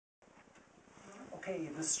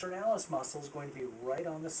Okay, the sternalis muscle is going to be right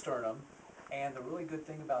on the sternum, and the really good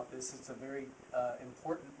thing about this, it's a very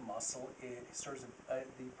important muscle. It serves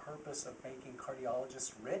the purpose of making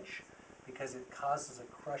cardiologists rich because it causes a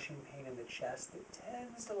crushing pain in the chest that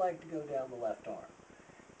tends to like to go down the left arm.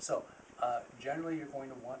 So generally you're going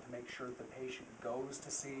to want to make sure that the patient goes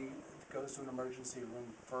to an emergency room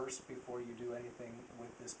first before you do anything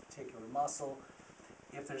with this particular muscle.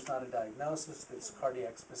 If there's not a diagnosis that's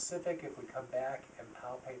cardiac specific, if we come back and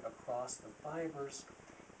palpate across the fibers,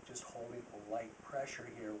 just holding a light pressure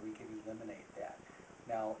here, we can eliminate that.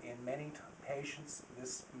 Now, in many patients,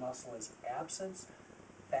 this muscle is absent.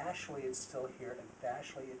 Fascially, it's still here, and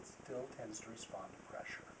fascially, it still tends to respond